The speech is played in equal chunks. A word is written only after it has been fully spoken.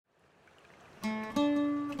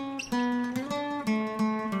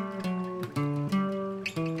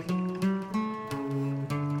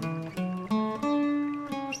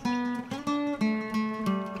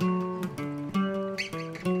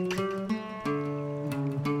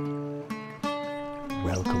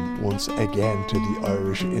once again to the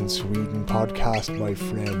Irish in Sweden podcast, my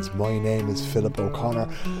friends. My name is Philip O'Connor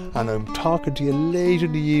and I'm talking to you late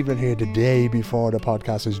in the evening here, the day before the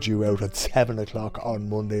podcast is due out at 7 o'clock on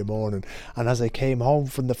Monday morning. And as I came home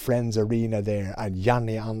from the Friends Arena there and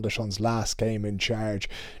Janne Andersson's last game in charge,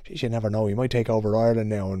 geez, you never know, he might take over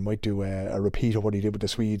Ireland now and might do a repeat of what he did with the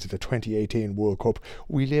Swedes at the 2018 World Cup.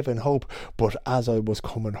 We live in hope. But as I was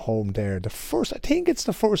coming home there, I think it's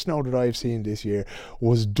the first snow that I've seen this year,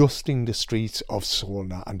 was dusting the streets of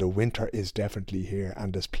Solna, and the winter is definitely here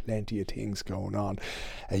and there's plenty of things going on.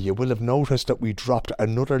 You will have noticed that we dropped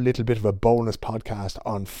another little bit of a bonus podcast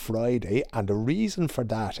on Friday, and the reason for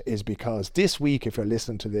that is because this week, if you're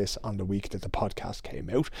listening to this on the week that the podcast came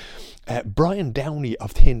out, Brian Downey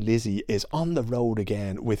of Thin Lizzy is on the road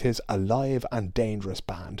again with his Alive and Dangerous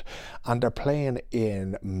band, and they're playing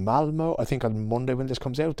in Malmo, I think on Monday when this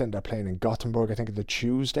comes out. Then they're playing in Gothenburg, I think on the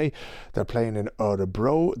Tuesday. They're playing in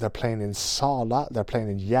Örebro, they're playing in Sala, they're playing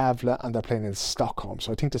in Gävle, and they're playing in Stockholm.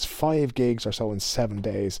 So I think there's 5 gigs or so in 7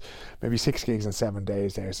 days, maybe 6 gigs in 7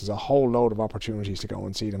 days there. So there's a whole load of opportunities to go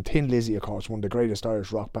and see them. Thin Lizzy, of course, one of the greatest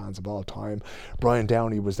Irish rock bands of all time. Brian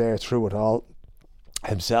Downey was there through it all.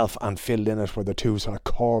 Himself and Phil Lynott were the two sort of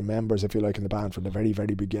core members, if you like, in the band from the very,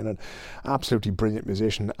 very beginning. Absolutely brilliant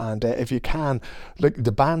musician, and if you can, like,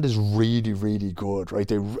 the band is really, really good, right?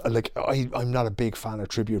 They I'm not a big fan of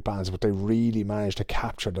tribute bands, but they really managed to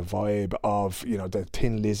capture the vibe of, you know, the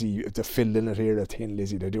Thin Lizzy, the Phil Lynott era Thin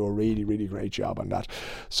Lizzy. They do a really, really great job on that.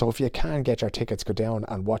 So if you can get your tickets, go down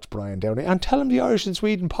and watch Brian Downey and tell him the Irish in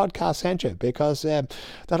Sweden podcast sent you, because that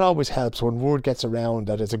always helps when word gets around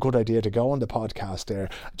that it's a good idea to go on the podcast there.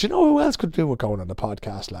 Do you know who else could do with going on the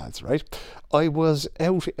podcast, lads, right? I was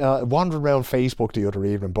out wandering around Facebook the other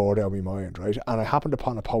evening, bored out of my mind, right? And I happened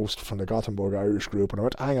upon a post from the Gothenburg Irish group, and I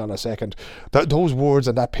went, hang on a second, those words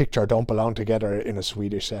and that picture don't belong together in a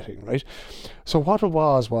Swedish setting, right? So what it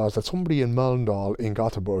was that somebody in Mölndal in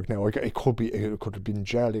Gothenburg, now it could have been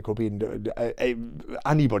Gerald, it could be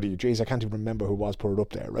anybody, geez, I can't even remember who was put it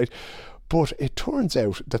up there, right? But it turns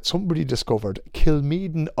out that somebody discovered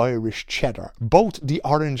Kilmeaden Irish cheddar, both the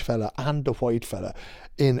orange fella and the white fella,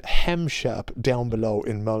 in Hemköp down below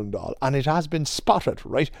in Mölndal. And it has been spotted,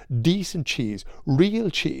 right? Decent cheese, real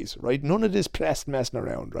cheese, right? None of this pressed messing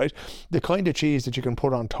around, right? The kind of cheese that you can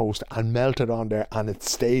put on toast and melt it on there and it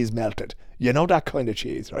stays melted. You know, that kind of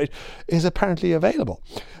cheese, right, is apparently available.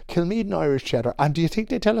 Kilmeaden Irish cheddar. And do you think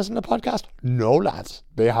they tell us in the podcast? No, lads.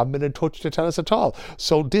 They haven't been in touch to tell us at all.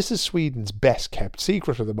 So this is Sweden's best kept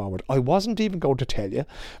secret at the moment. I wasn't even going to tell you.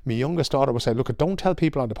 My youngest daughter was saying, look, don't tell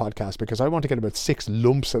people on the podcast, because I want to get about 6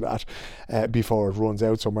 lumps of that before it runs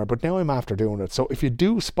out somewhere. But now I'm after doing it. So if you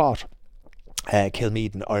do spot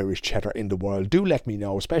Kilmeaden Irish cheddar in the world, do let me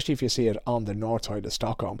know, especially if you see it on the north side of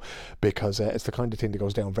Stockholm, because it's the kind of thing that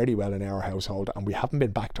goes down very well in our household, and we haven't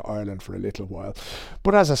been back to Ireland for a little while.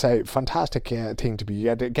 But as I say, fantastic thing to be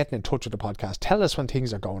getting in touch with the podcast. Tell us when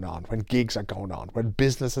things are going on, when gigs are going on, when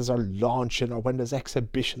businesses are launching, or when there's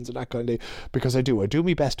exhibitions and that kind of thing, because I do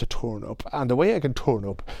my best to turn up, and the way I can turn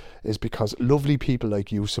up is because lovely people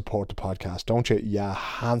like you support the podcast, don't you? Yeah,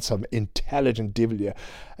 handsome, intelligent devil, you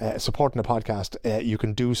supporting the podcast. You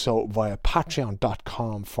can do so via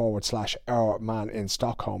patreon.com/Our Man in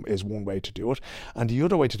Stockholm is one way to do it, and the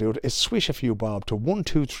other way to do it is swish a few bob to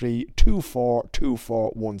 123 24 24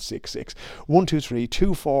 166 123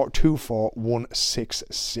 24 24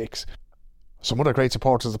 166. Some other great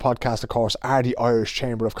supporters of the podcast, of course, are the Irish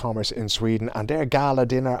Chamber of Commerce in Sweden, and their gala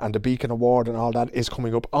dinner and the Beacon Award and all that is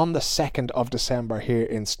coming up on the 2nd of December here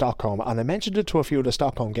in Stockholm. And I mentioned it to a few of the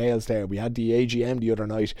Stockholm Gaels there. We had the AGM the other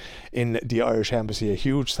night in the Irish Embassy. A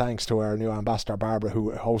huge thanks to our new ambassador Barbara,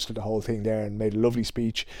 who hosted the whole thing there and made a lovely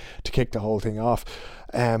speech to kick the whole thing off.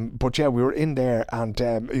 But yeah, we were in there and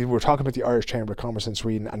we were talking about the Irish Chamber of Commerce in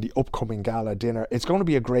Sweden and the upcoming gala dinner. It's going to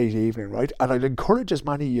be a great evening, right? And I'd encourage as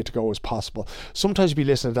many of you to go as possible. Sometimes you be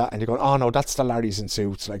listening to that and you're going, oh no, that's the Larrys in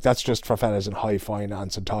suits, like that's just for fellas in high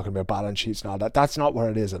finance and talking about balance sheets and all that. That's not what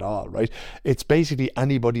it is at all, right? It's basically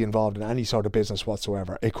anybody involved in any sort of business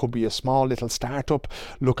whatsoever. It could be a small little startup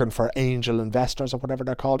looking for angel investors or whatever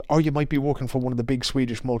they're called, or you might be working for one of the big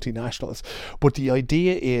Swedish multinationals. But the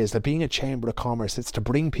idea is that being a chamber of commerce, it's to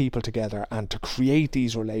bring people together and to create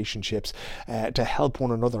these relationships to help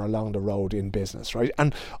one another along the road in business, right?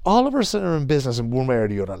 And all of us are in business in one way or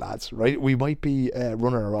the other, lads, right? We might be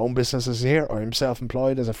running our own businesses here. I'm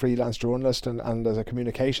self-employed as a freelance journalist and as a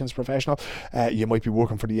communications professional. You might be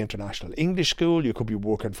working for the International English School. You could be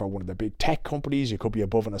working for one of the big tech companies. You could be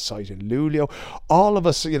above on a site in Luleå. All of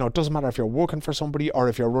us, it doesn't matter if you're working for somebody or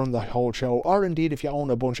if you're running the whole show, or indeed if you own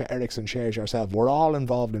a bunch of Ericsson shares yourself. We're all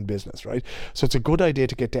involved in business, right? So it's a good idea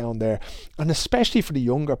to get down there, and especially for the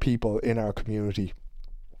younger people in our community.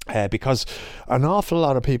 Because an awful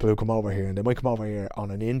lot of people who come over here, and they might come over here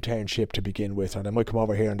on an internship to begin with, or they might come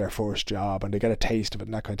over here on their first job and they get a taste of it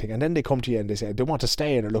and that kind of thing, and then they come to you and they say they want to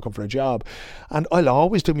stay and they're looking for a job. And I'll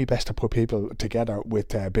always do my best to put people together with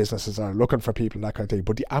businesses that are looking for people and that kind of thing,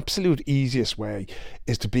 but the absolute easiest way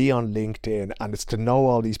is to be on LinkedIn, and it's to know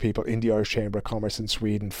all these people in the Irish Chamber of Commerce in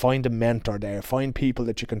Sweden. Find a mentor there, find people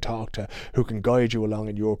that you can talk to who can guide you along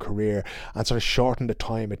in your career and sort of shorten the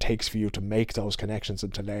time it takes for you to make those connections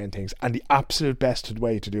and to learn things. And the absolute best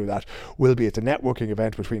way to do that will be at the networking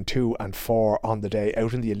event between 2 and 4 on the day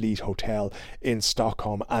out in the Elite Hotel in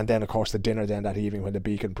Stockholm, and then of course the dinner then that evening when the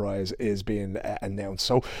Beacon Prize is being announced.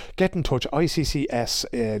 So get in touch,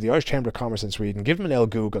 ICCS, the Irish Chamber of Commerce in Sweden. Give them an L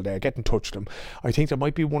Google there, get in touch with them. I think there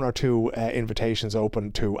might be 1 or 2 invitations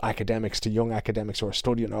open to academics, to young academics who are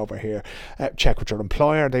studying over here. Check with your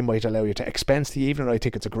employer, they might allow you to expense the evening. I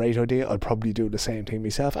think it's a great idea. I'll probably do the same thing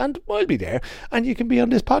myself, and I'll be there, and you can be on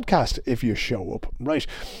this podcast if you show up. Right,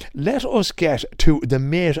 let us get to the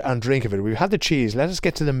meat and drink of it. We've had the cheese, let us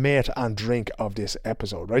get to the meat and drink of this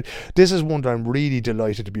episode. Right, this is one that I'm really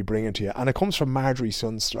delighted to be bringing to you, and it comes from Marjorie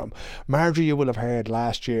Sundstrom. Marjorie, you will have heard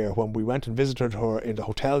last year when we went and visited her in the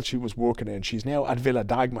hotel she was working in. She's now at Villa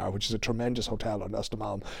Dagmar, which is a tremendous hotel on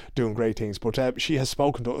Östermalm, doing great things, but she has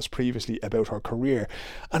spoken to us previously about her career,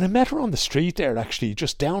 and I met her on the street there, actually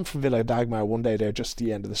just down from Villa Dagmar one day there just at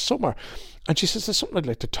the end of the summer, and she says, there's something I'd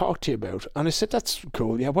like to talk to you about. And I said, that's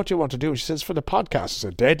cool, yeah, what do you want to do? And she says, for the podcast. I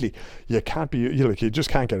said, deadly, you just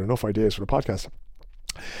can't get enough ideas for the podcast.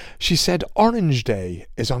 She said, Orange Day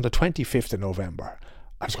is on the 25th of November.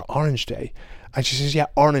 I was like, Orange Day? And she says, yeah,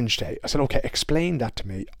 Orange Day. I said, okay, explain that to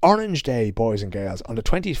me. Orange Day, boys and girls, on the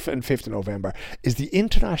 25th of November is the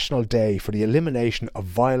International Day for the Elimination of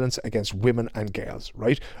Violence Against Women and Girls,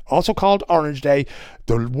 right? Also called Orange Day.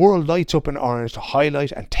 The world lights up in orange to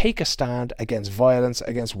highlight and take a stand against violence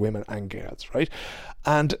against women and girls, right?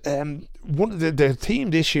 And one of the theme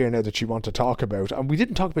this year now that you want to talk about, and we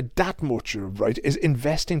didn't talk about that much, right, is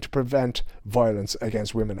investing to prevent violence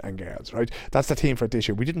against women and girls, right? That's the theme for this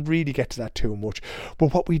year. We didn't really get to that too much.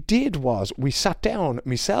 But what we did was we sat down,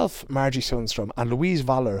 myself, Marjorie Sundstrom, and Louise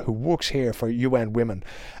Valler, who works here for UN Women,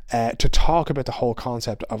 to talk about the whole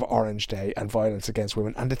concept of Orange Day and violence against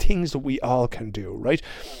women and the things that we all can do, right?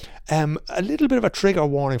 A little bit of a trigger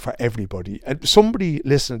warning for everybody. Somebody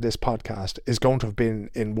listening to this podcast is going to have been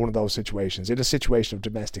in one of those situations, in a situation of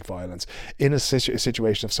domestic violence, in a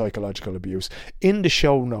situation of psychological abuse. In the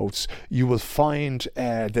show notes, you will find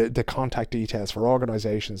the contact details for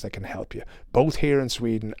organisations that can help you, both here in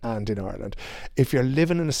Sweden and in Ireland. If you're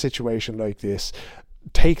living in a situation like this,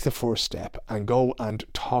 take the first step and go and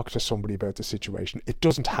talk to somebody about the situation. It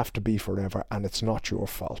doesn't have to be forever, and it's not your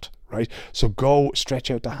fault, right? So go, stretch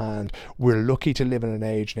out the hand. We're lucky to live in an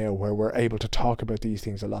age now where we're able to talk about these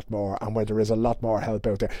things a lot more, and where there is a lot more help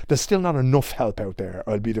out there. There's still not enough help out there,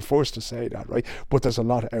 I'll be the first to say that, right? But there's a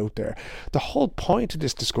lot out there. The whole point of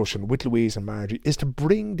this discussion with Louise and Marjorie is to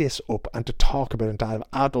bring this up and to talk about it and to have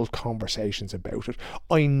adult conversations about it.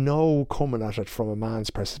 I know, coming at it from a man's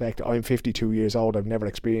perspective, I'm 52 years old, I've never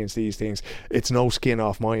experienced these things. It's no skin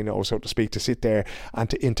off my nose, so to speak, to sit there and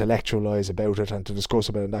to intellectualise about it and to discuss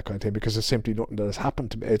about it and that kind of thing, because it's simply nothing that has happened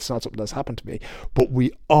to me. It's not something that's happened to me. But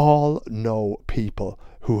we all know people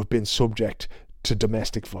who have been subject to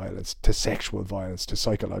domestic violence, to sexual violence, to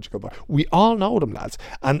psychological violence. We all know them, lads,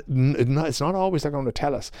 and it's not always they're going to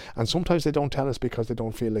tell us, and sometimes they don't tell us because they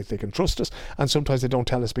don't feel like they can trust us, and sometimes they don't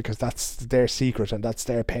tell us because that's their secret and that's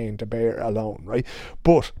their pain to bear alone, right?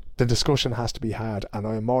 But the discussion has to be had, and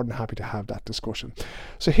I'm more than happy to have that discussion.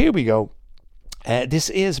 So here we go. This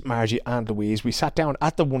is Margie and Louise. We sat down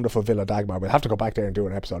at the wonderful Villa Dagmar. We'll have to go back there and do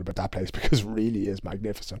an episode about that place because it really is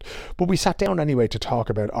magnificent. But we sat down anyway to talk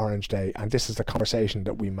about Orange Day, and this is the conversation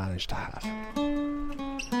that we managed to have.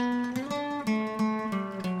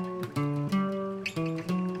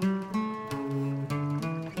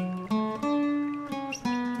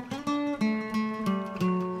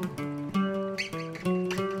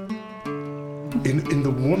 In the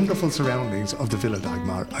wonderful surroundings of the Villa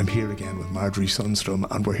Dagmar, I'm here again with Marjorie Sundstrom,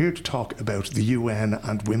 and we're here to talk about the UN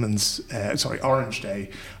and Women's, Orange Day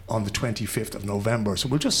on the 25th of November. So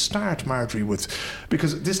we'll just start, Marjorie,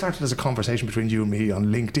 because this started as a conversation between you and me on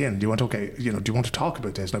LinkedIn. Do you want to talk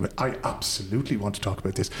about this? And I absolutely want to talk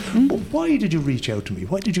about this. Mm-hmm. But why did you reach out to me?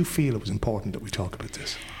 Why did you feel it was important that we talk about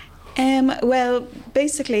this? Well,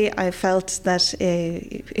 basically, I felt that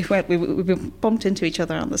we bumped into each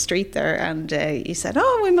other on the street there, and you said,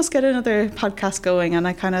 "Oh, we must get another podcast going," and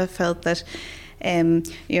I kind of felt that,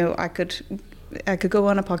 I could go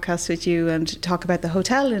on a podcast with you and talk about the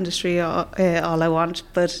hotel industry all I want,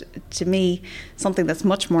 but to me, something that's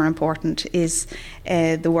much more important is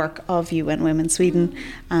the work of UN Women Sweden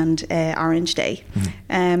and Orange Day.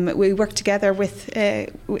 We worked together with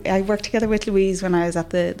I worked together with Louise when I was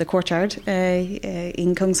at the courtyard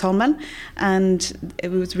in Kungsholmen, and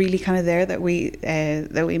it was really kind of there that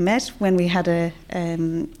we met when we had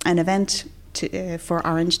an event for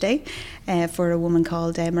Orange Day for a woman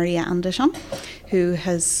called Maria Andersson, who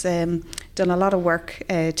has done a lot of work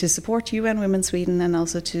to support UN Women Sweden and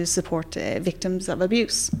also to support victims of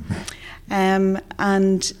abuse.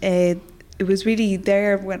 And it was really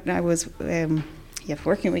there when I was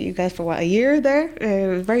working with you guys for a year there,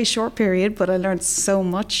 a very short period, but I learned so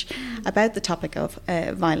much about the topic of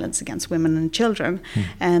violence against women and children,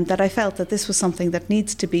 and that I felt that this was something that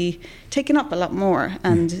needs to be taken up a lot more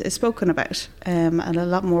and spoken about, and a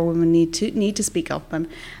lot more women need to speak up and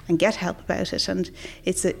get help about it. And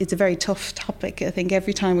it's a very tough topic. I think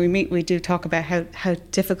every time we meet, we do talk about how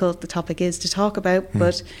difficult the topic is to talk about,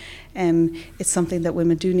 but it's something that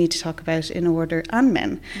women do need to talk about and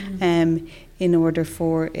men, in order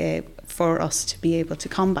for us to be able to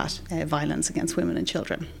combat violence against women and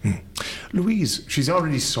children. Louise, she's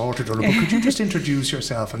already sorted her, but could you just introduce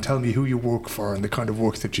yourself and tell me who you work for and the kind of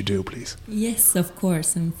work that you do, please? Yes, of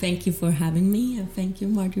course, and thank you for having me, and thank you,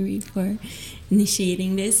 Marjorie, for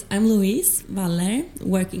initiating this. I'm Louise Waller,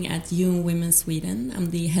 working at UN Women Sweden.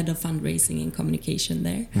 I'm the head of fundraising and communication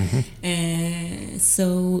there.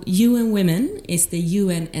 So UN Women is the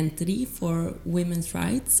UN entity for women's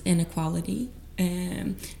rights and equality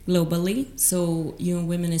globally. So UN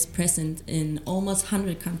Women is present in almost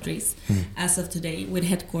 100 countries as of today, with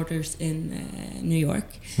headquarters in New York.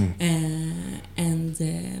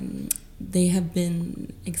 And they have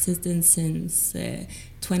been existing since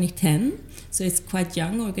 2010, so it's quite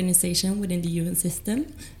young organization within the UN system,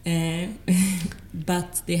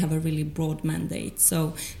 but they have a really broad mandate.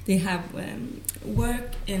 So they have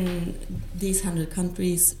work in these 100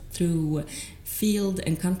 countries through field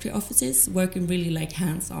and country offices, working really like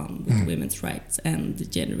hands-on with women's rights and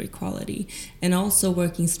gender equality, and also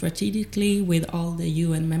working strategically with all the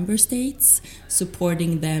UN member states,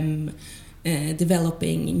 supporting them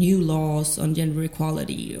developing new laws on gender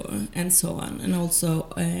equality and so on, and also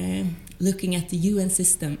looking at the UN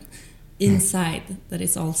system inside, that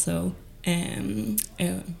is also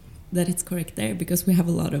that it's correct there, because we have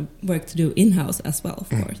a lot of work to do in-house as well, of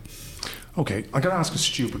course. Okay, I'm going to ask a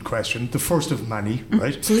stupid question, the first of many,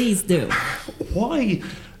 right? Please do. Why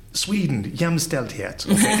Sweden, jämställdhet,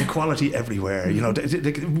 okay, equality everywhere,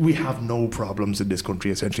 we have no problems in this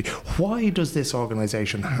country, essentially. Why does this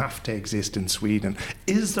organisation have to exist in Sweden?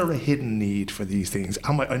 Is there a hidden need for these things?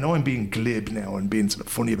 I know I'm being glib now and being sort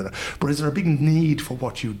of funny about it, but is there a big need for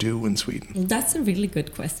what you do in Sweden? That's a really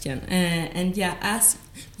good question. And as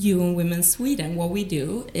UN Women Sweden, what we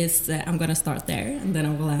do is, I'm going to start there and then I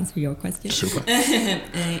will answer your question. Super.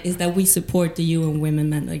 Is that we support the UN Women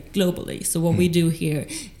mandate globally. So what we do here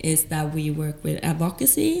is that we work with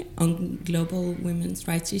advocacy on global women's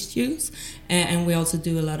rights issues, and we also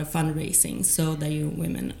do a lot of fundraising so that UN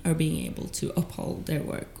women are being able to uphold their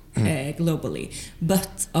work globally.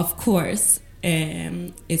 But of course,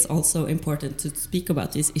 it's also important to speak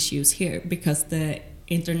about these issues here, because the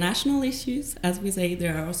international issues, as we say, they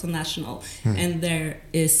are also national, and there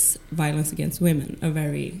is violence against women, a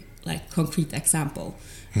very concrete example.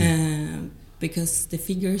 Because the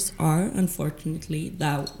figures are, unfortunately,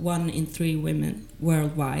 that 1 in 3 women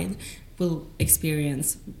worldwide will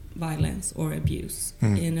experience violence or abuse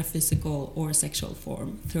in a physical or sexual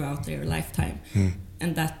form throughout their lifetime.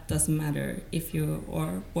 And that doesn't matter if you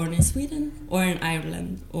are born in Sweden or in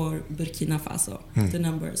Ireland or Burkina Faso. The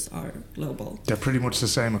numbers are global. They're pretty much the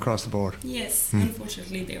same across the board. Yes,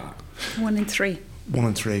 unfortunately they are. 1 in 3. 1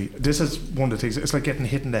 in 3. This is one of the things, it's like getting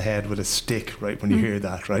hit in the head with a stick, right, when you hear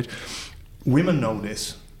that, right? Women know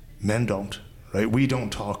this, men don't. right? We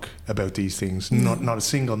don't talk about these things. Not a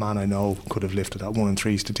single man I know could have lifted that 1 in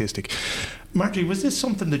 3 statistic. Marjorie, was this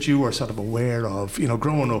something that you were sort of aware of,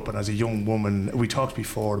 growing up and as a young woman? We talked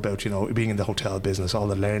before about, being in the hotel business, all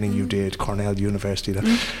the learning you did, Cornell University.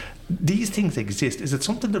 These things exist. Is it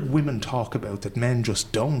something that women talk about that men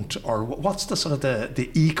just don't? Or what's the sort of the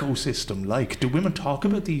ecosystem like? Do women talk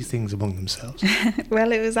about these things among themselves?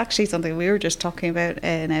 Well, it was actually something we were just talking about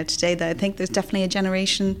now today, that I think there's definitely a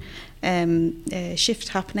generation shift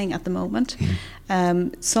happening at the moment.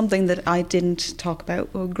 Something that I didn't talk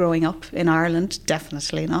about growing up in Ireland,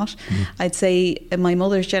 definitely not. I'd say my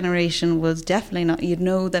mother's generation was definitely not. You'd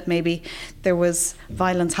know that maybe there was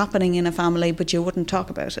violence happening in a family, but you wouldn't talk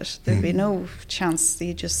about it. There'd be no chance.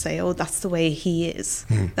 You'd just say, oh, that's the way he is.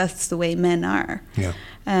 That's the way men are. Yeah.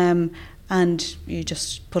 And you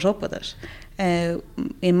just put up with it.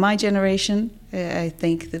 In my generation, I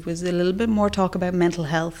think there was a little bit more talk about mental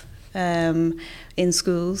health in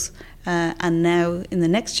schools, and now in the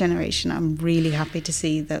next generation I'm really happy to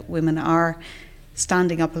see that women are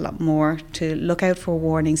standing up a lot more to look out for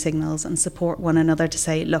warning signals and support one another to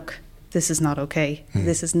say, look, this is not okay.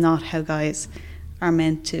 This is not how guys are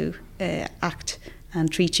meant to act and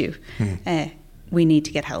treat you. We need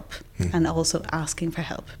to get help, and also asking for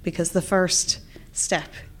help, because the first step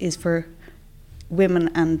is for women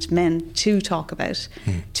and men to talk about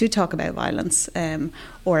violence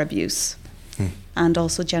or abuse, and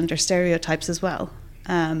also gender stereotypes as well,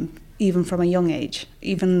 even from a young age.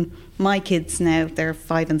 Even my kids now, they're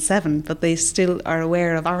 5 and 7, but they still are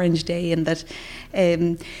aware of Orange Day, and that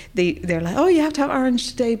they're like, oh, you have to have Orange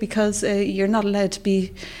today because you're not allowed to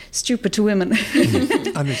be stupid to women.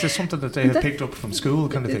 And is this something that they have picked up from school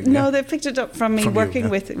kind of thing? No, they picked it up from me working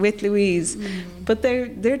with Louise. But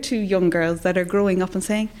they're 2 young girls that are growing up and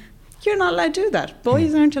saying, you're not allowed to do that.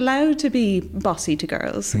 Boys aren't allowed to be bossy to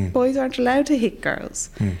girls. Boys aren't allowed to hit girls.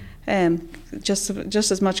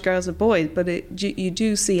 Just as much girls as boys, but you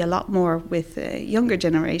do see a lot more with the younger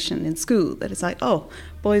generation in school that it's like, oh,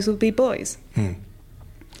 boys will be boys.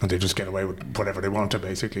 And they just get away with whatever they want to,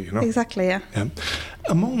 basically, Exactly, yeah.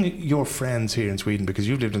 Among your friends here in Sweden, because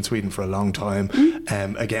you've lived in Sweden for a long time,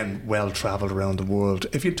 again, well-travelled around the world,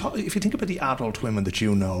 if you think about the adult women that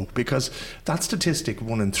you know, because that statistic,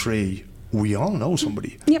 1 in 3, we all know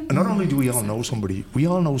somebody. Yep. And not only do we all know somebody, we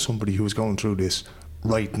all know somebody who is going through this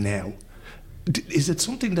right now. Is it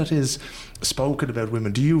something that is spoken about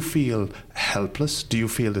women? Do you feel helpless? Do you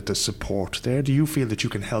feel that there's support there? Do you feel that you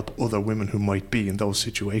can help other women who might be in those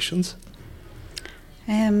situations?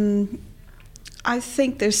 I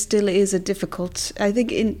think there still is a difficult... I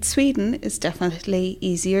think in Sweden it's definitely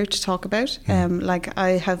easier to talk about. Like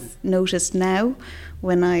I have noticed now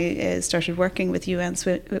when I started working with UN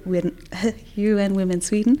Women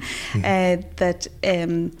Sweden, that...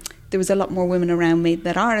 there was a lot more women around me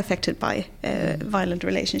that are affected by violent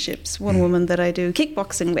relationships. One woman that I do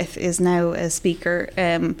kickboxing with is now a speaker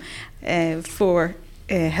for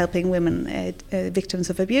helping women victims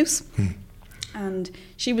of abuse. And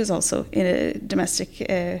she was also in a domestic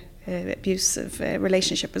abusive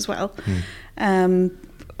relationship as well.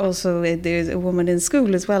 Also, there's a woman in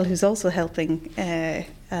school as well who's also helping a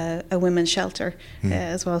women's shelter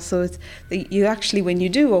as well. So it's you actually, when you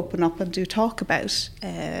do open up and do talk about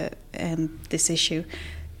this issue,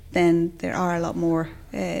 then there are a lot more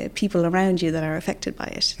people around you that are affected by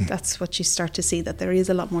it. That's what you start to see, that there is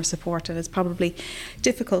a lot more support, and it's probably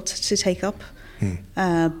difficult to take up.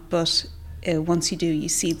 But once you do, you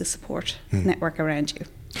see the support network around you.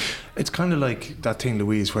 It's kind of like that thing,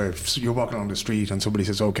 Louise, where you're walking along the street and somebody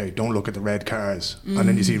says, okay, don't look at the red cars, and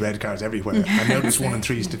then you see red cars everywhere. And now this 1 in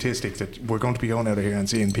 3 statistic that we're going to be going out of here and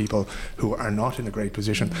seeing people who are not in a great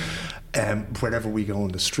position wherever we go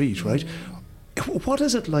on the street, right? What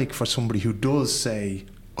is it like for somebody who does say,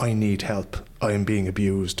 I need help, I am being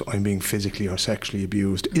abused, I'm being physically or sexually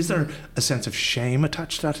abused? Is there a sense of shame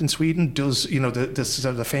attached to that in Sweden? Does,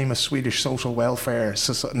 the famous Swedish social welfare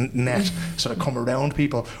net sort of come around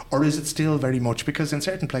people? Or is it still very much, because in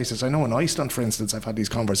certain places, I know in Iceland, for instance, I've had these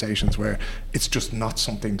conversations where it's just not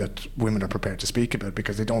something that women are prepared to speak about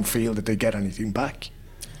because they don't feel that they get anything back?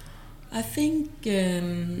 I think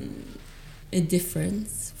a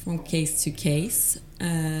difference from case to case.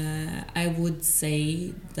 I would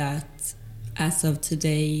say that as of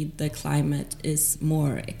today, the climate is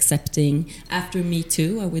more accepting. After Me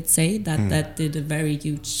Too, I would say that did a very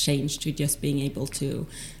huge change to just being able to,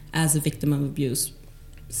 as a victim of abuse,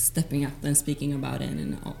 stepping up and speaking about it,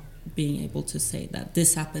 and being able to say that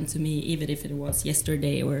this happened to me, even if it was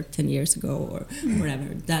yesterday or 10 years ago or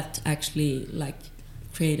whatever. That actually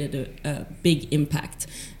created a big impact.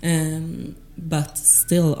 but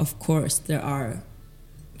still, of course, there are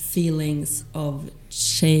feelings of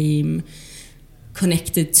shame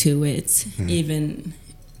connected to it, even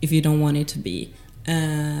if you don't want it to be.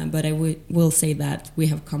 But I will say that we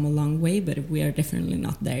have come a long way, but we are definitely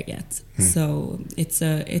not there yet. So it's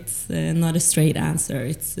not a straight answer.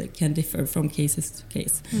 It can differ from cases to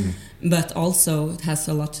case. But also it has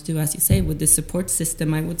a lot to do, as you say, with the support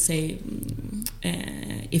system. I would say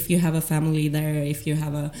if you have a family there, if you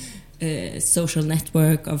have a social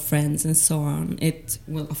network of friends and so on, it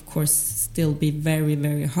will of course still be very,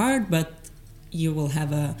 very hard, but you will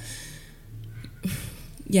have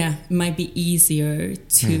it might be easier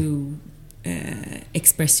to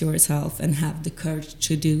express yourself and have the courage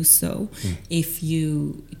to do so if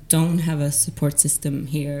you don't have a support system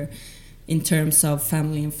here in terms of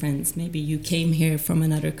family and friends. Maybe you came here from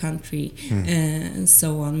another country and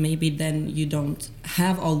so on. Maybe then you don't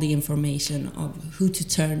have all the information of who to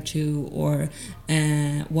turn to or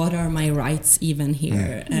what are my rights even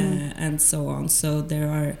here and so on. So there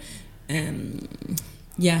are,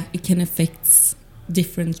 it can affect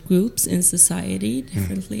different groups in society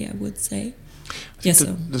differently, I would say.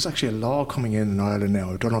 There's actually a law coming in Ireland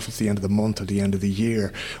now. I don't know if it's the end of the month or the end of the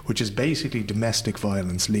year, which is basically domestic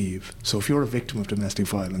violence leave. So if you're a victim of domestic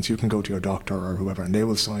violence, you can go to your doctor or whoever and they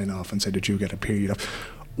will sign off and say that you get a period of...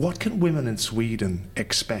 What can women in Sweden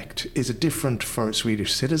expect? Is it different for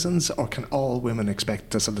Swedish citizens, or can all women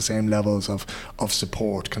expect the same levels of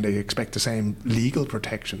support? Can they expect the same legal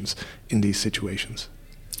protections in these situations?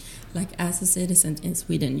 Like, as a citizen in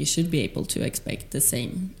Sweden, you should be able to expect the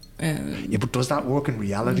same. But does that work in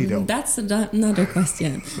reality, though? That's another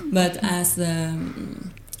question. But as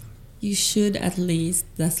you should at least,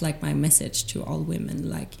 that's like my message to all women,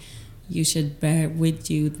 like, you should bear with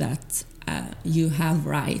you that you have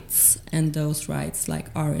rights, and those rights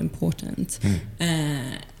are important.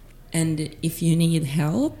 And if you need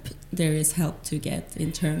help, there is help to get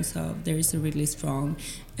in terms of, there is a really strong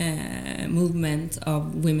movement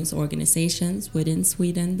of women's organizations within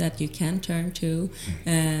Sweden that you can turn to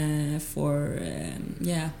for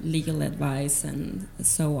legal advice and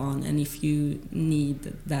so on. And if you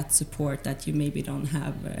need that support that you maybe don't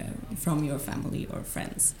have from your family or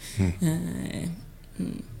friends.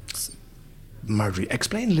 Marjorie,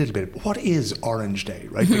 explain a little bit, what is Orange Day,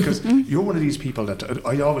 right? Because you're one of these people that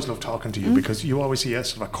I always love talking to you because you always see a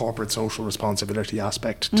sort of a corporate social responsibility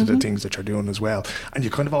aspect to the things that you're doing as well. And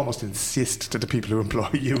you kind of almost insist that the people who employ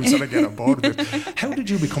you sort of get on board with it. How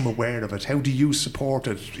did you become aware of it? How do you support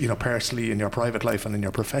it, personally in your private life and in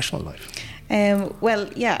your professional life?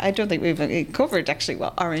 I don't think we've covered actually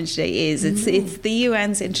what Orange Day is. It's the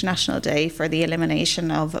UN's International Day for the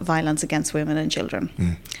Elimination of Violence Against Women and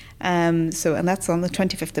Children. And that's on the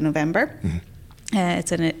 25th of November.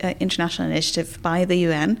 It's an international initiative by the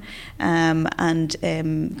UN,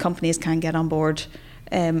 and companies can get on board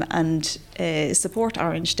and support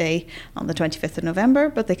Orange Day on the 25th of November,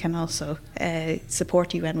 but they can also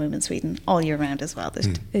support UN Women Sweden all year round as well. There's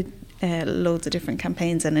loads of different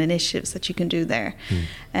campaigns and initiatives that you can do there.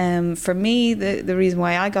 For me, the reason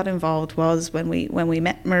why I got involved was when we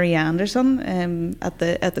met Maria Andersson at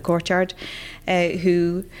the courtyard,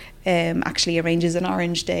 who actually arranges an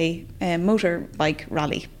Orange Day motorbike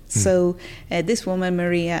rally. So this woman,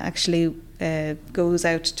 Maria, actually goes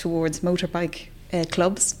out towards motorbike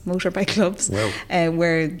clubs, wow.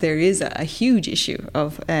 Where there is a huge issue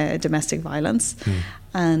of domestic violence,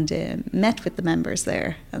 and met with the members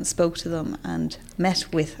there and spoke to them and met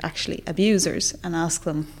with actually abusers and asked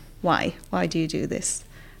them why do you do this,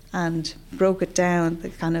 and broke it down, the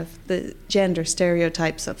kind of the gender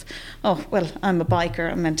stereotypes of, oh well, I'm a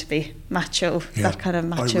biker, I'm meant to be macho, that kind of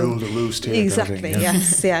macho. I rule the roost here. Exactly,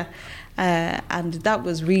 yes, yeah. And that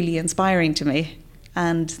was really inspiring to me.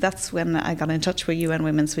 And that's when I got in touch with UN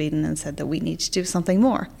Women Sweden and said that we need to do something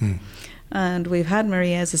more. And we've had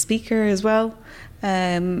Maria as a speaker as well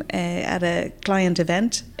at a client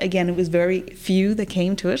event. Again, it was very few that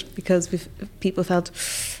came to it because people felt,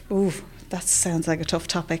 oh, that sounds like a tough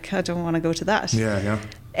topic, I don't want to go to that. Yeah.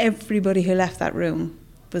 Everybody who left that room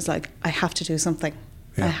was like, I have to do something.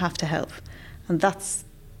 I have to help. And that's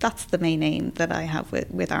the main aim that I have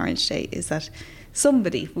with Orange Day, is that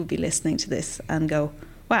somebody will be listening to this and go,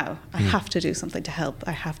 wow, I have to do something to help,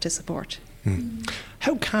 I have to support.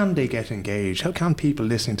 How can they get engaged? How can people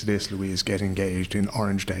listening to this, Louise, get engaged in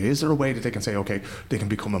Orange Day? Is there a way that they can say, okay, they can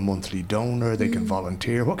become a monthly donor, they can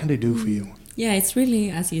volunteer? What can they do for you? Yeah, it's really,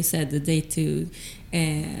 as you said, the day to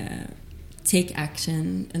take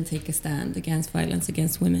action and take a stand against violence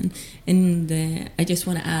against women. And I just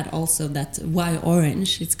want to add also that why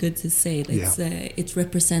orange? It's good to say that it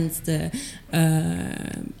represents the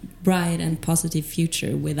bright and positive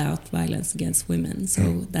future without violence against women.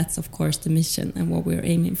 So that's of course the mission and what we're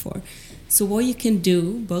aiming for. So what you can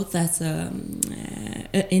do, both as an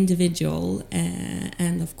individual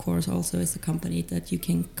and of course also as a company, that you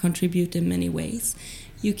can contribute in many ways.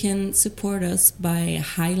 You can support us by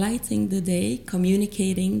highlighting the day,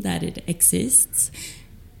 communicating that it exists,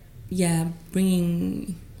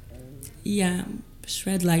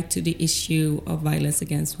 shed light to the issue of violence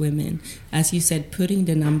against women. As you said, putting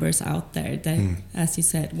the numbers out there, that, as you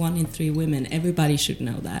said, 1 in 3 women, everybody should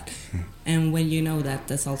know that. And when you know that,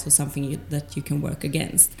 that's also something that you can work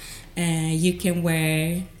against. You can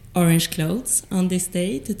wear orange clothes on this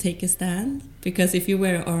day to take a stand, because if you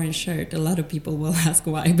wear an orange shirt, a lot of people will ask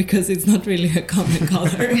why, because it's not really a common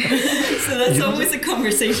color. So that's always a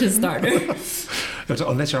conversation starter.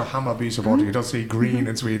 Unless you're a Hammarby supporter, you don't see green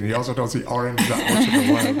in Sweden. You also don't see orange that much in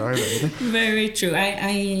the wild either. Very true.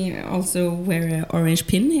 I also wear an orange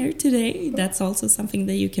pin here today. That's also something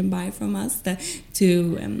that you can buy from us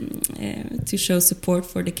to show support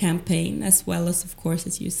for the campaign, as well as, of course,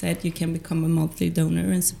 as you said, you can become a monthly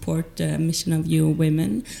donor and support the mission of You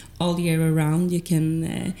Women all year around. You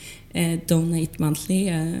can donate monthly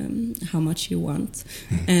how much you want.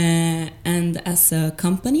 And as a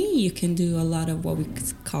company, you can do a lot of what we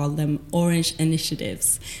call them orange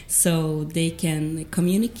initiatives. So they can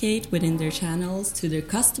communicate within their channels to their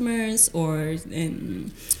customers or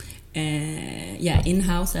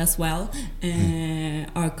in-house as well.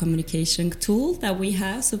 Our communication tool that we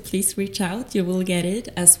have, so please reach out, you will get it,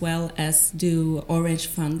 as well as do orange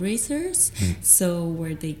fundraisers, so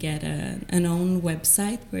where they get an own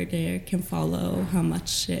website where they can follow how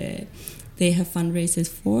much they have fundraisers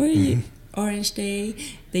for Orange Day.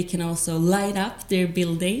 They can also light up their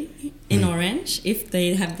building in orange if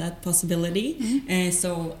they have that possibility.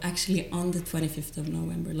 So actually on the 25th of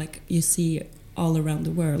November, like you see all around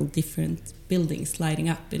the world, different buildings lighting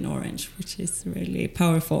up in orange, which is really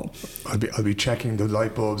powerful. I'll be checking the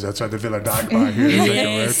light bulbs outside the Villa Dagmar here.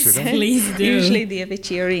 Yes, please do. Usually the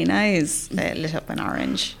Avicii Arena is lit up in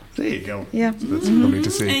orange. There you go. Yeah. So that's lovely to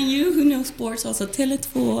see. And you who know sports also,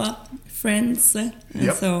 Tele2, Friends, and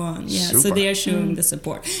so on. Yeah, Super. so they are showing the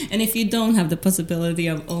support. And if you don't have the possibility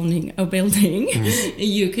of owning a building,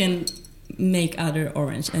 you can make other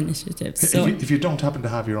orange initiatives. So if you don't happen to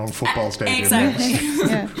have your own football stadium, exactly.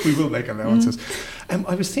 we will make allowances.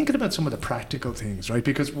 I was thinking about some of the practical things, right?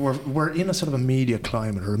 Because we're in a sort of a media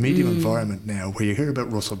climate or a media environment now where you hear about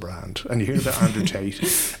Russell Brand and you hear about Andrew Tate.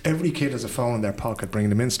 Every kid has a phone in their pocket, bringing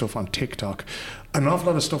them in stuff on TikTok. An awful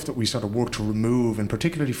lot of stuff that we sort of worked to remove, and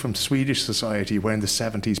particularly from Swedish society, where in the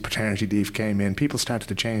 70s paternity leave came in, people started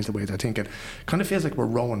to change the way they're thinking. Kind of feels like we're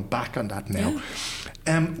rowing back on that now.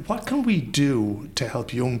 What can we do to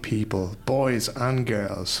help young people, boys and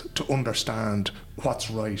girls, to understand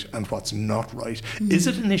what's right and what's not right? Is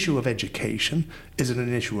it an issue of education? Is it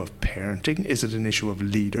an issue of parenting? Is it an issue of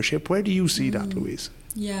leadership? Where do you see that, Louise?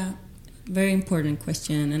 Yeah, very important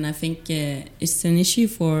question. And I think it's an issue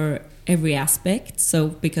for every aspect. So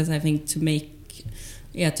because I think to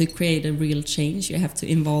create a real change, you have to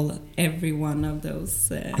involve every one of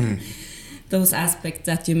those aspects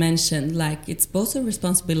that you mentioned. Like, it's both a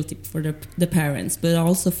responsibility for the parents, but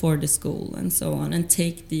also for the school and so on, and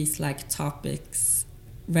take these like topics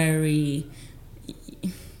very,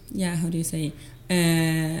 how do you say,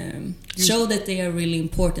 show that they are really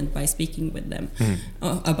important by speaking with them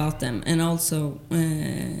about them, and also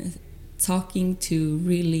talking to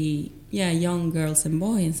really young girls and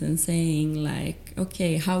boys and saying like,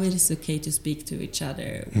 okay, how it is okay to speak to each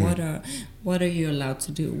other, what are you allowed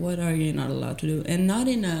to do, what are you not allowed to do, and not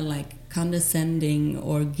in a like condescending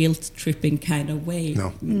or guilt tripping kind of way.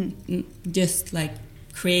 Just like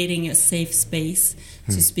creating a safe space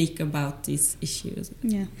to speak about these issues.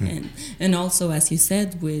 And also, as you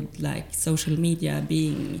said, with like social media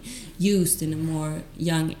being used in a more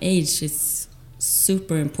young age, it's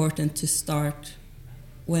super important to start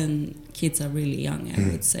when kids are really young,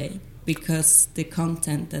 I would say, because the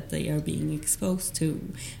content that they are being exposed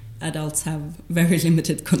to, adults have very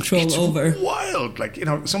limited control over. Wild, like, you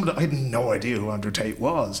know, I had no idea who Andrew Tate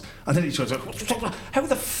was, and then he shows up.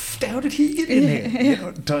 How did he get in here? You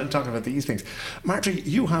know, talking about these things. Marjorie,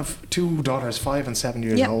 you have 2 daughters, 5 and 7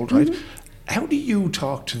 years old, right? How do you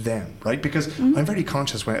talk to them, right? Because I'm very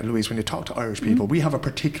conscious, Louise, when you talk to Irish people, we have a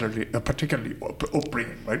particularly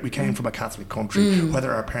upbringing, right? We came from a Catholic country,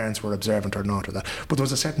 whether our parents were observant or not, or that. But there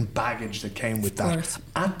was a certain baggage that came with that.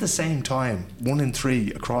 At the same time, 1 in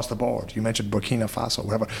 3 across the board. You mentioned Burkina Faso,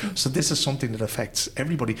 whatever. So this is something that affects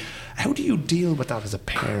everybody. How do you deal with that as a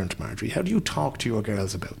parent, Marjorie? How do you talk to your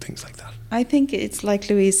girls about things like that? I think it's like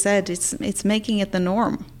Louise said. It's making it the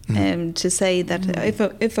norm. To say that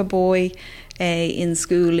if a boy in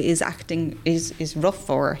school is acting is rough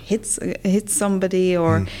or hits somebody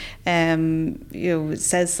or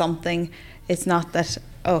says something, it's not that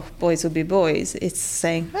boys will be boys. It's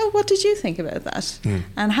saying, what did you think about that?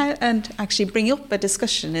 And actually bring up a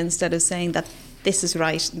discussion instead of saying that this is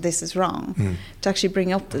right, this is wrong. To actually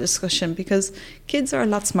bring up the discussion, because kids are a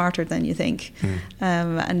lot smarter than you think,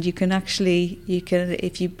 and you can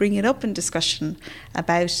if you bring it up in discussion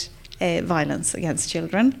about violence against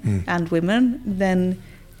children and women, then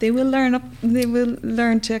they will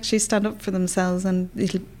learn to actually stand up for themselves, and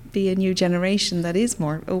it'll be a new generation that is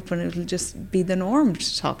more open. It'll just be the norm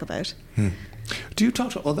to talk about. Do you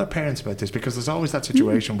talk to other parents about this? Because there's always that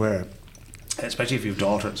situation where, especially if you have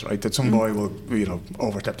daughters, right, that some boy will,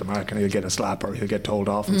 overstep the mark and he'll get a slap or he'll get told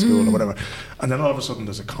off in school or whatever, and then all of a sudden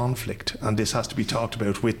there's a conflict and this has to be talked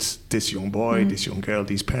about with this young boy, this young girl,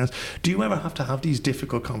 these parents. Do you ever have to have these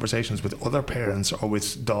difficult conversations with other parents or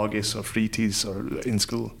with doggies or frities or in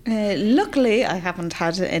school? Luckily, I haven't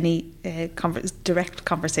had any direct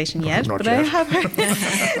conversation yet, but I have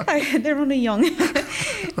heard they're only young.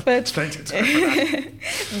 But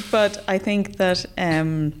I think that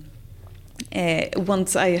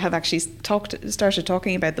once I have actually started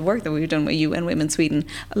talking about the work that we've done with UN Women Sweden,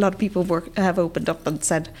 a lot of people have opened up and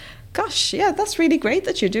said, gosh, yeah, that's really great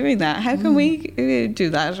that you're doing that. How can we do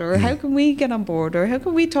that? Or how can we get on board? Or how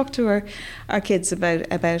can we talk to our kids about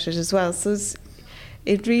it as well? So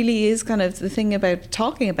it really is kind of the thing about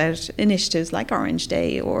talking about initiatives like Orange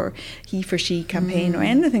Day or He for She campaign or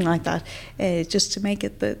anything like that, just to make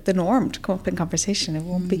it the norm to come up in conversation.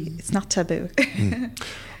 It's not taboo.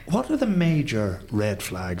 What are the major red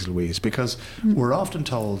flags, Louise? Because we're often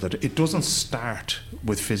told that it doesn't start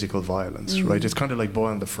with physical violence, right? It's kind of like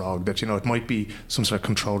boiling the frog, that, it might be some sort of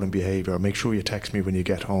controlling behaviour, make sure you text me when you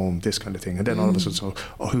get home, this kind of thing. And then all of a sudden,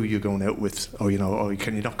 who are you going out with?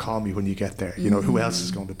 Can you not call me when you get there? Who else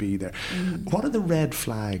is going to be there? What are the red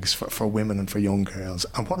flags for women and for young girls?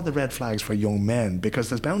 And what are the red flags for young men? Because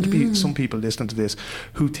there's bound to be some people listening to this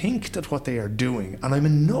who think that what they are doing, and I'm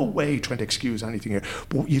in no way trying to excuse anything here,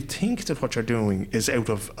 but you think that what you're doing is out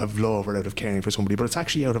of love or out of caring for somebody, but it's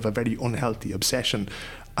actually out of a very unhealthy obsession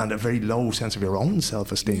and a very low sense of your own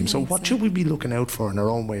self-esteem. So what should we be looking out for in our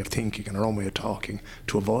own way of thinking and our own way of talking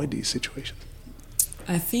to avoid these situations?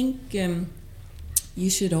 I think you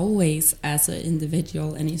should always, as an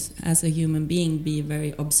individual and as a human being, be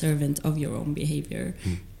very observant of your own behavior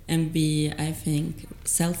and be, I think,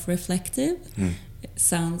 self-reflective. It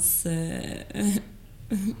sounds,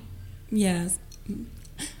 yes,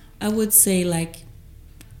 I would say like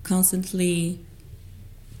constantly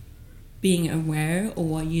being aware of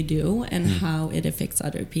what you do and how it affects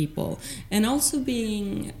other people, and also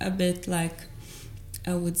being a bit like,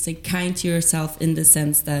 I would say, kind to yourself in the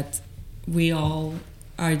sense that we all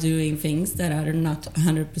are doing things that are not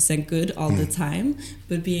 100% good all the time,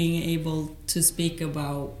 but being able to speak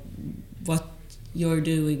about what you're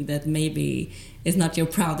doing that maybe is not your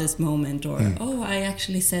proudest moment, or I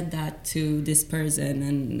actually said that to this person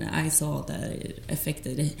and I saw that it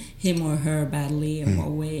affected him or her badly in what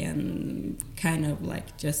way, and kind of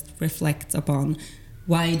like just reflect upon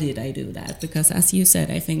why did I do that. Because as you said,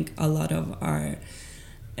 I think a lot of our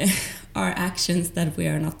actions that we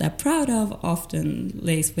are not that proud of often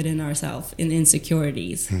lays within ourselves in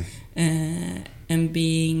insecurities, and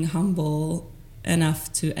being humble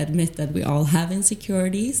enough to admit that we all have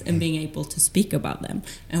insecurities and being able to speak about them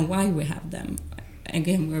and why we have them.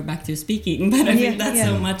 Again, we're back to speaking, but I think that's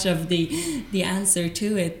so much of the answer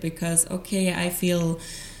to it, because I feel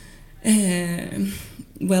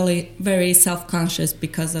very self-conscious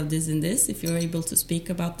because of this and this. If you're able to speak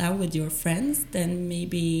about that with your friends, then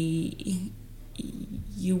maybe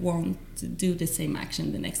you won't do the same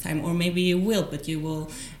action the next time, or maybe you will, but you will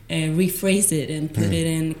rephrase it and put it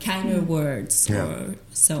in kinder words or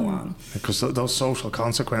so on. Because those social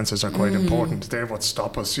consequences are quite important. They're what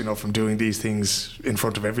stop us, from doing these things in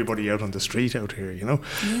front of everybody out on the street out here,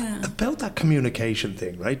 About that communication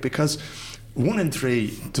thing, right? Because 1 in 3,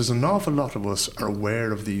 there's an awful lot of us are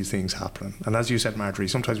aware of these things happening. And as you said, Marjorie,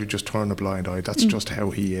 sometimes we just turn a blind eye. That's just how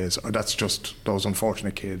he is, or that's just those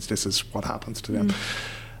unfortunate kids. This is what happens to them.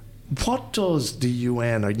 What does the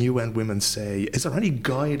UN or UN Women say? Is there any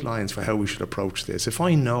guidelines for how we should approach this? If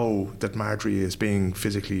I know that Marjorie is being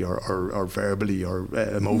physically or verbally or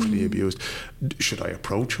emotionally abused, should I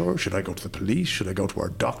approach her? Should I go to the police? Should I go to her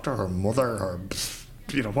doctor, her mother, or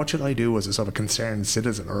what should I do as a sort of concerned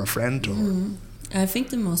citizen or a friend to her? I think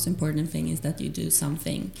the most important thing is that you do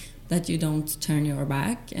something, that you don't turn your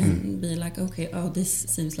back and be like, okay, this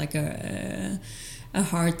seems like a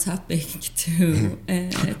hard topic to...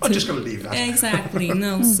 I'm just going to leave that. Exactly,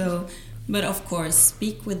 no, so... But of course,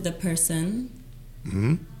 speak with the person,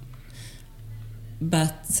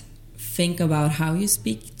 but think about how you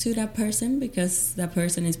speak to that person, because that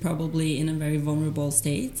person is probably in a very vulnerable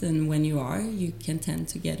state, and when you can tend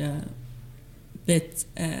to get a bit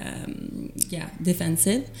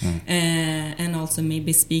defensive, and also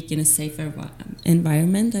maybe speak in a safer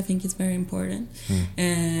environment. I think it's very important.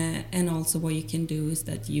 And also what you can do is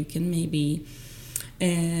that you can maybe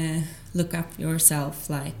look up yourself,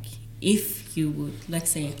 like if you would, like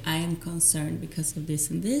say, I am concerned because of this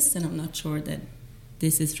and this, and I'm not sure that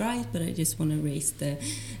this is right, but I just want to raise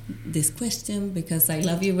this question because I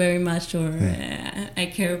love you very much, or I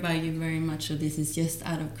care about you very much, so this is just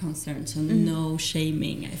out of concern. So no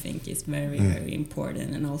shaming, I think, is very, very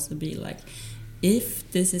important. And also be like,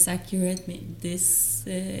 if this is accurate, this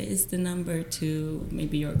is the number to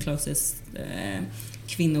maybe your closest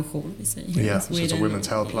kvinnojour, we say here in Sweden. So it's a women's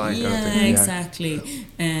helpline. Yeah, kind of thing. Exactly.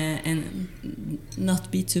 And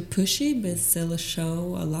not be too pushy, but still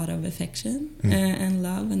show a lot of affection and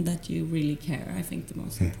love, and that you really care. I think the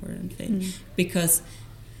most important thing, because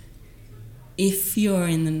if you're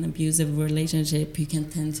in an abusive relationship, you can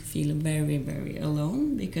tend to feel very, very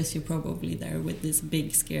alone, because you're probably there with this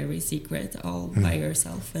big, scary secret all by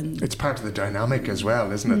yourself. And it's part of the dynamic as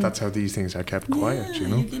well, isn't it? That's how these things are kept quiet,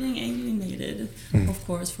 you're getting alienated, of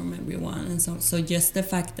course, from everyone. And so just the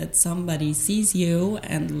fact that somebody sees you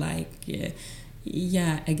and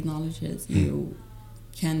acknowledges you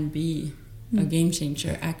can be a game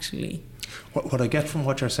changer, actually. What I get from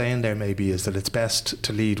what you're saying there maybe is that it's best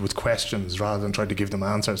to lead with questions rather than try to give them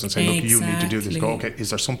answers and say, look, you need to do this. Go, okay,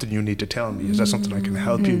 is there something you need to tell me? Is there something I can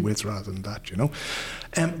help you with, rather than that,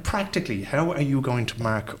 Practically, how are you going to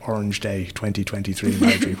mark Orange Day 2023,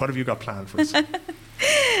 Marjorie? What have you got planned for us?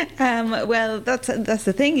 Well, that's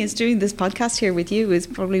the thing, is doing this podcast here with you is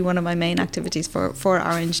probably one of my main activities for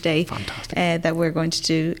Orange Day. Fantastic. That we're going to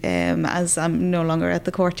do, as I'm no longer at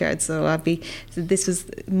the courtyard. So this was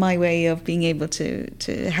my way of being able to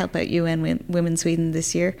help out UN Women Sweden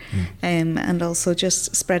this year, and also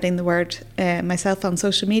just spreading the word myself on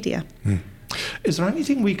social media. Is there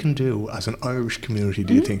anything we can do as an Irish community,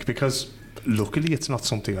 do you think? Because luckily it's not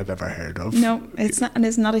something I've ever heard of. No, it's not, and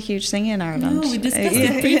it's not a huge thing in Ireland. No, we discussed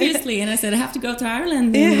it previously, and I said I have to go to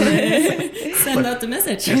Ireland and send out the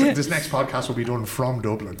message. Yes, this next podcast will be done from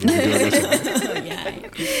Dublin.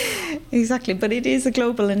 Exactly, but it is a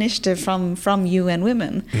global initiative from UN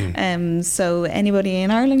Women. So anybody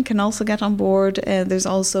in Ireland can also get on board. There's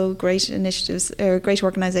also great initiatives, great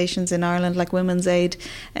organisations in Ireland like Women's Aid,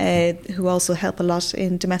 who also help a lot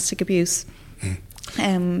in domestic abuse.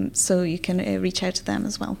 So you can reach out to them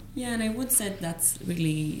as well. Yeah, and I would say that's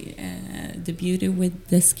really the beauty with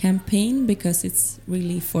this campaign, because it's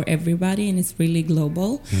really for everybody and it's really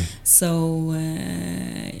global. So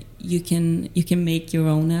you can make your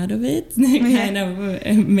own out of it. Kind of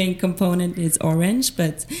main component is orange,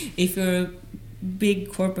 but if you're a big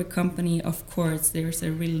corporate company, of course there's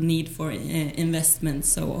a real need for investment.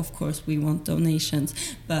 So of course we want donations,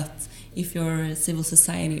 but if you're a civil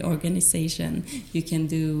society organization, you can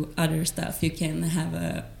do other stuff. You can have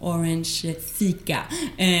a orange fika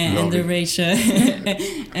and arrange a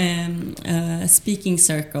speaking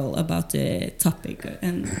circle about the topic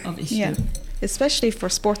and of issue. Yeah. Especially for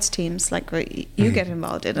sports teams, like you get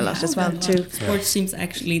involved in a lot as well too. Sports teams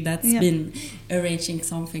actually that's been arranging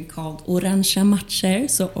something called Orangea matcher,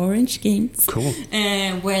 so orange games. Cool.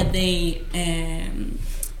 Where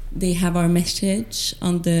they have our message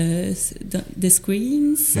on the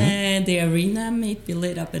screens. The arena may be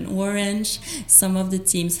lit up in orange. Some of the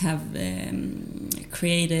teams have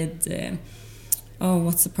created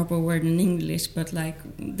what's the proper word in English? But like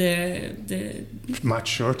the match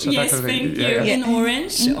shirts. Yes, thank you. In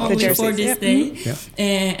orange, only for this day.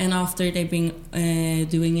 And after they've been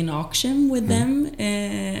doing an auction with them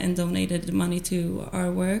and donated the money to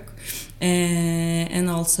our work. And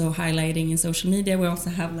also highlighting in social media, we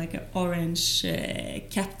also have like an orange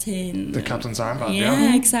captain. The captain's armband,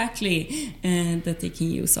 yeah, exactly, and that they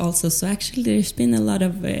can use also. So actually, there's been a lot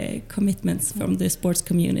of commitments from the sports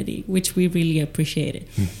community, which we really appreciated.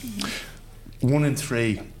 1 in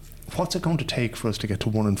 3 What's it going to take for us to get to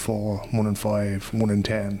 1 in 4, 1 in 5, 1 in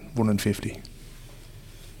 10, 1 in 50?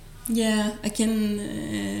 Yeah, I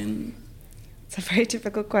can... It's a very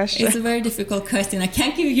difficult question. It's a very difficult question. I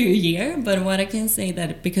can't give you a year, but what I can say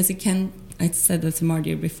that because it can, I said that to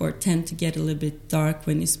Marjorie before, tend to get a little bit dark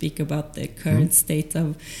when you speak about the current state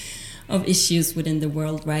of issues within the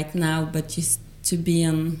world right now. But just to be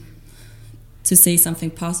to say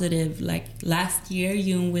something positive, like last year,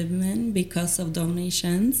 Young Women, because of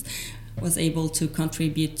donations, was able to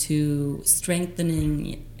contribute to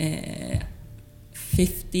strengthening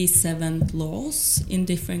 57 laws in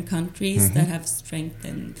different countries that have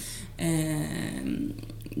strengthened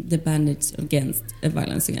the bandage against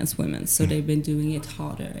violence against women. So they've been doing it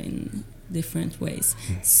harder in different ways.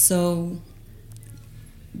 So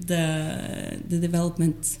the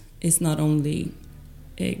development is not only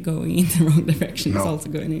going in the wrong direction, it's also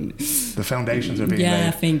going in... The foundations are being laid.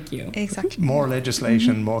 Yeah, thank you. Exactly. More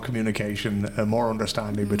legislation, more communication, more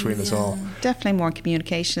understanding between us all. Definitely more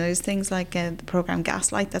communication. There's things like the programme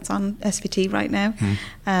Gaslight that's on SVT right now.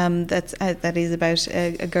 That is about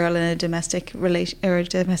a girl in a domestic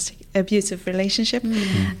abusive relationship.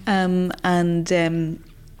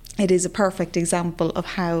 It is a perfect example of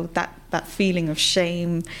how that feeling of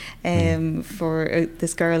shame for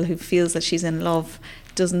this girl who feels that she's in love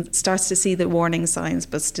starts to see the warning signs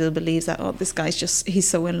but still believes that, oh, this guy's he's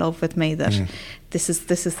so in love with me that this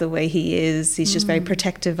is the way he is, he's just very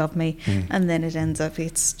protective of me, and then it ends up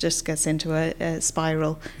just gets into a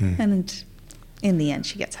spiral, and in the end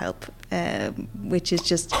she gets help, which is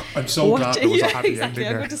just... I'm so glad there was a happy ending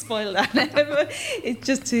there. I'm going to spoil that now. It's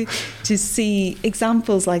just to see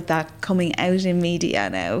examples like that coming out in media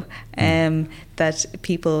now, that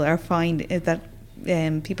people are finding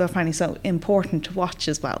so important to watch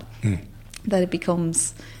as well, that it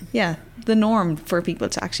becomes the norm for people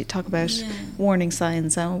to actually talk about warning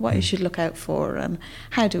signs and what you should look out for and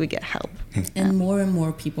how do we get help. And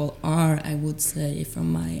more people are, I would say,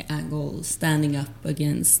 from my angle, standing up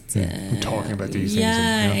against... talking about these things.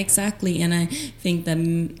 Yeah, exactly. And I think that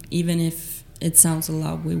even if it sounds a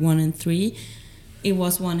lot with 1 in 3, it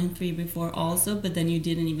was 1 in 3 before also, but then you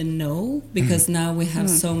didn't even know, because now we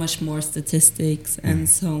have so much more statistics and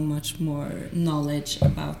so much more knowledge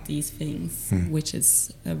about these things, which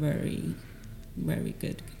is a very, very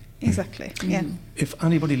good. Exactly, yeah. If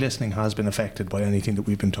anybody listening has been affected by anything that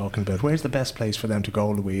we've been talking about, where's the best place for them to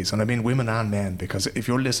go, Louise? And I mean women and men, because if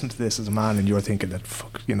you're listening to this as a man and you're thinking that,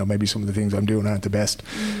 maybe some of the things I'm doing aren't the best,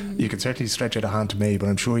 you can certainly stretch out a hand to me, but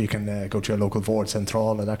I'm sure you can go to your local Vord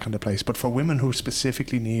Central or that kind of place. But for women who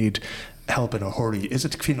specifically need help in a hurry, is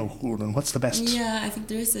it Kvinnojouren? What's the best? Yeah, I think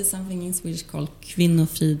there is something in Swedish called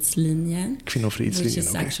Kvinnofridslinjen. Kvinnofridslinjen, which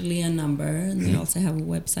is actually a number, and they also have a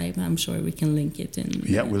website. I'm sure we can link it in.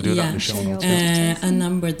 Yeah, we'll do that in the show notes. A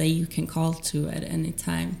number that you can call to at any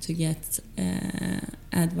time to get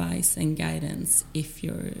advice and guidance if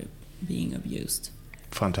you're being abused.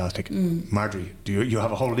 Fantastic. Marjorie, do you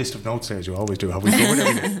have a whole list of notes there, as you always do? Have we covered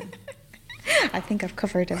everything? I think I've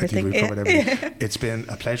covered everything. I think we've covered everything. It's been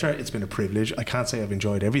a pleasure. It's been a privilege. I can't say I've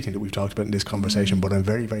enjoyed everything that we've talked about in this conversation, but I'm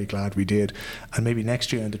very, very glad we did. And maybe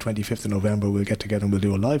next year on the 25th of November, we'll get together and we'll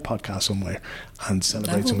do a live podcast somewhere and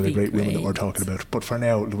celebrate some of the great women that we're talking about. But for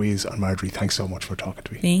now, Louise and Marjorie, thanks so much for talking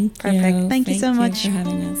to me. Thank you. Perfect. Thank you so much for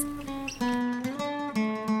having us.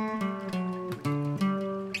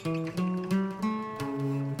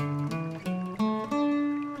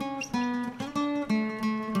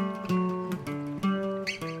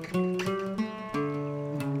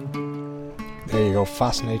 There you go,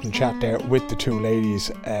 fascinating chat there with the two ladies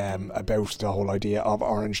about the whole idea of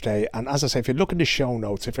Orange Day. And as I say, if you look in the show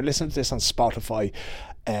notes, if you're listening to this on Spotify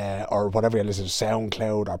or whatever you're listening to,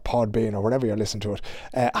 SoundCloud or Podbean or whatever you're listening to it,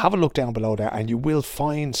 have a look down below there and you will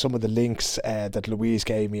find some of the links that Louise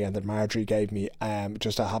gave me and that Marjorie gave me,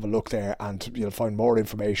 just to have a look there, and you'll find more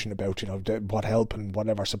information about what help and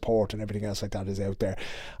whatever support and everything else like that is out there.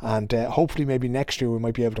 And hopefully maybe next year we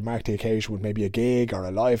might be able to mark the occasion with maybe a gig or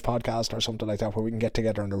a live podcast or something like that, where we can get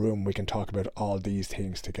together in a room and we can talk about all these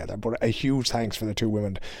things together. But a huge thanks for the two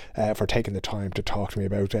women for taking the time to talk to me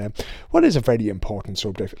about what is a very important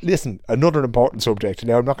subject. Listen, another important subject.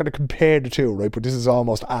 Now, I'm not going to compare the two, right, but this is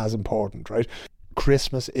almost as important, right?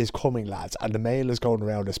 Christmas is coming, lads, and the mail is going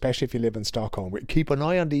around, especially if you live in Stockholm. Keep an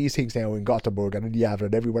eye on these things now in Gothenburg and in Gävle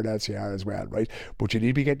and everywhere else you are as well, right? But you need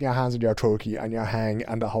to be getting your hands on your turkey and your hang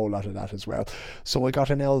and a whole lot of that as well. So I got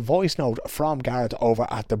an old voice note from Gareth over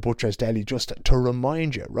at the Butcher's Deli just to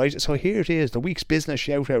remind you, right? So here it is, the week's business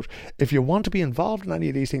shout out. If you want to be involved in any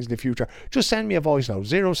of these things in the future, just send me a voice note,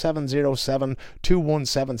 0707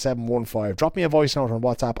 217715. Drop me a voice note on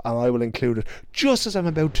WhatsApp and I will include it, just as I'm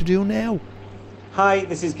about to do now. Hi,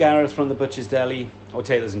 this is Gareth from the Butcher's Deli, or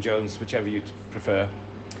Taylor's and Jones, whichever you prefer.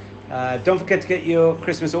 Don't forget to get your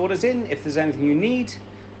Christmas orders in if there's anything you need.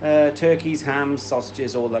 Turkeys, hams,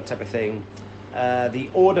 sausages, all that type of thing. The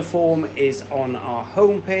order form is on our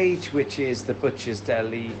homepage, which is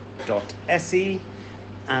thebutchersdeli.se,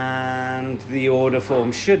 and the order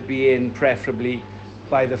form should be in preferably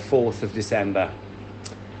by the 4th of December.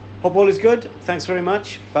 Hope all is good. Thanks very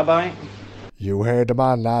much. Bye-bye. You heard the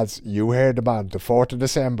man, lads. You heard the man. The 4th of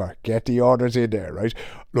December. Get the orders in there, right?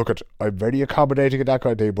 Look, I'm very accommodating at that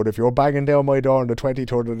kind of thing, but if you're banging down my door on the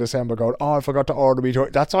 23rd of December going, I forgot to order me,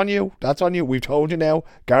 that's on you. That's on you. We've told you now.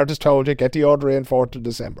 Gareth has told you. Get the order in 4th of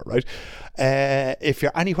December, right? If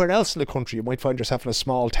you're anywhere else in the country, you might find yourself in a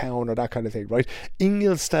small town or that kind of thing, right?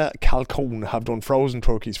 Ingelsta Kalkon have done frozen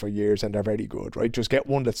turkeys for years and they're very good, right? Just get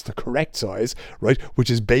one that's the correct size, right? Which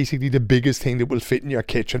is basically the biggest thing that will fit in your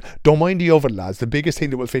kitchen. Don't mind the oven, lads. The biggest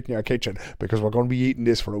thing that will fit in your kitchen, because we're going to be eating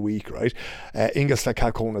this for a week, right? Ingelsta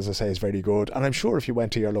Kalkon, as I say, is very good. And I'm sure if you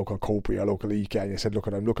went to your local Coop or your local IKEA and you said, look,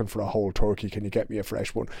 I'm looking for a whole turkey, can you get me a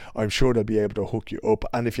fresh one? I'm sure they'll be able to hook you up.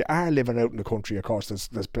 And if you are living out in the country, of course, there's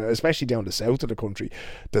especially down the south of the country,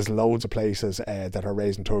 there's loads of places that are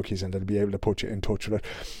raising turkeys and they'll be able to put you in touch with it.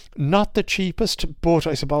 Not the cheapest, but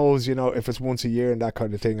I suppose, you know, if it's once a year and that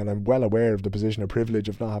kind of thing, and I'm well aware of the position of privilege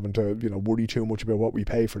of not having to, you know, worry too much about what we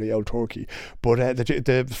pay for the old turkey. But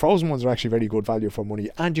the frozen ones are actually very good value for money,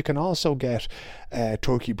 and you can also get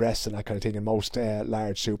turkey breasts and that kind of thing in most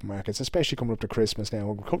large supermarkets, especially coming up to Christmas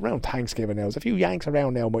now, around Thanksgiving now. There's a few Yanks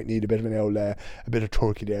around now might need a bit of a bit of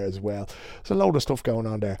turkey there as well. There's a load of stuff going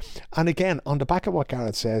on there. And again, on the back of what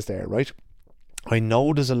Gareth says there, right? I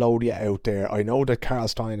know there's a load of you out there. I know that Carl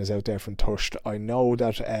Stein is out there from Tushed. I know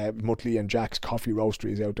that Muttley and Jack's Coffee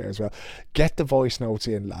Roastery is out there as well. Get the voice notes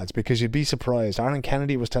in, lads, because you'd be surprised. Aaron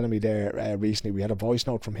Kennedy was telling me there recently, we had a voice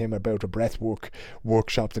note from him about a breathwork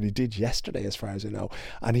workshop that he did yesterday, as far as I know.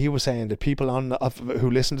 And he was saying that people who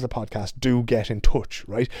listen to the podcast do get in touch,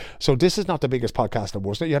 right? So this is not the biggest podcast in the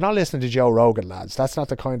world. You're not listening to Joe Rogan, lads. That's not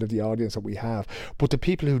the kind of the audience that we have. But the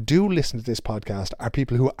people who do listen to this podcast are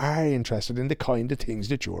people who are interested in the kind of things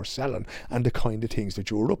that you're selling and the kind of things that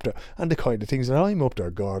you're up to and the kind of things that I'm up to.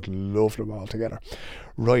 God love them all together.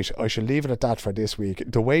 Right, I shall leave it at that for this week.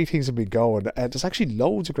 The way things have been going, there's actually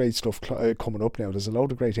loads of great stuff coming up now. There's a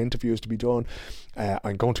load of great interviews to be done.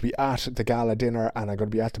 I'm going to be at the gala dinner, and I'm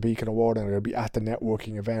going to be at the Beacon Award, and I'm going to be at the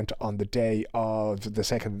networking event on the day of the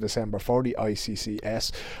 2nd of December for the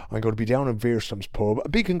ICCS. I'm going to be down in Veerstrom's pub. A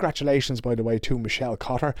big congratulations, by the way, to Michelle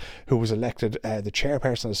Cotter, who was elected the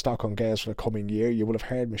chairperson of Stockholm Gales for the coming year. You will have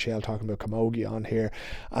heard Michelle talking about Camogie on here,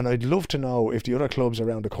 and I'd love to know if the other clubs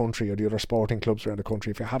around the country, or the other sporting clubs around the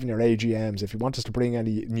country, if you're having your AGMs, if you want us to bring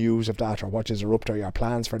any news of that, or what are up to, your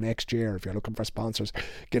plans for next year, if you're looking for sponsors,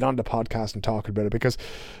 get on the podcast and talk about it, because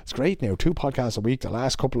it's great now, 2 podcasts a week the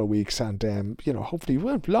last couple of weeks, and you know, hopefully,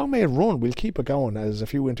 well, long may it run. We'll keep it going. There's a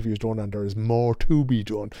few interviews done and there is more to be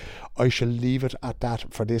done. I shall leave it at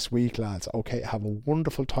that for this week, lads. Okay, have a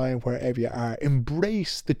wonderful time wherever you are.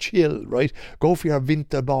 Embrace the chill, right? Go for your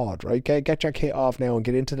vinterbad, right? Get your kit off now and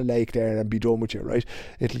get into the lake there and be done with you, right?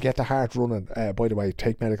 It'll get the heart running. By the way,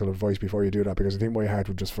 take medical advice before you do that, because I think my heart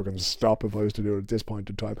would just fucking stop if I was to do it at this point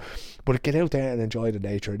in time. But get out there and enjoy the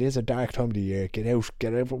nature. It is a dark time of the year. Get out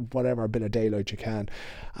whatever bit of daylight you can,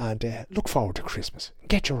 and look forward to Christmas.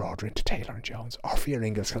 Get your order into Taylor and Jones, or for your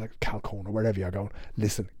English Calcone, or wherever you're going.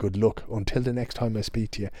 Listen, good luck. Until the next time I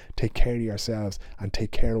speak to you, take care of yourselves and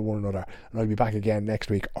take care of one another. And I'll be back again next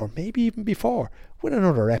week, or maybe even before, with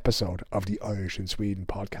another episode of the Irish in Sweden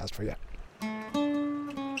podcast for you.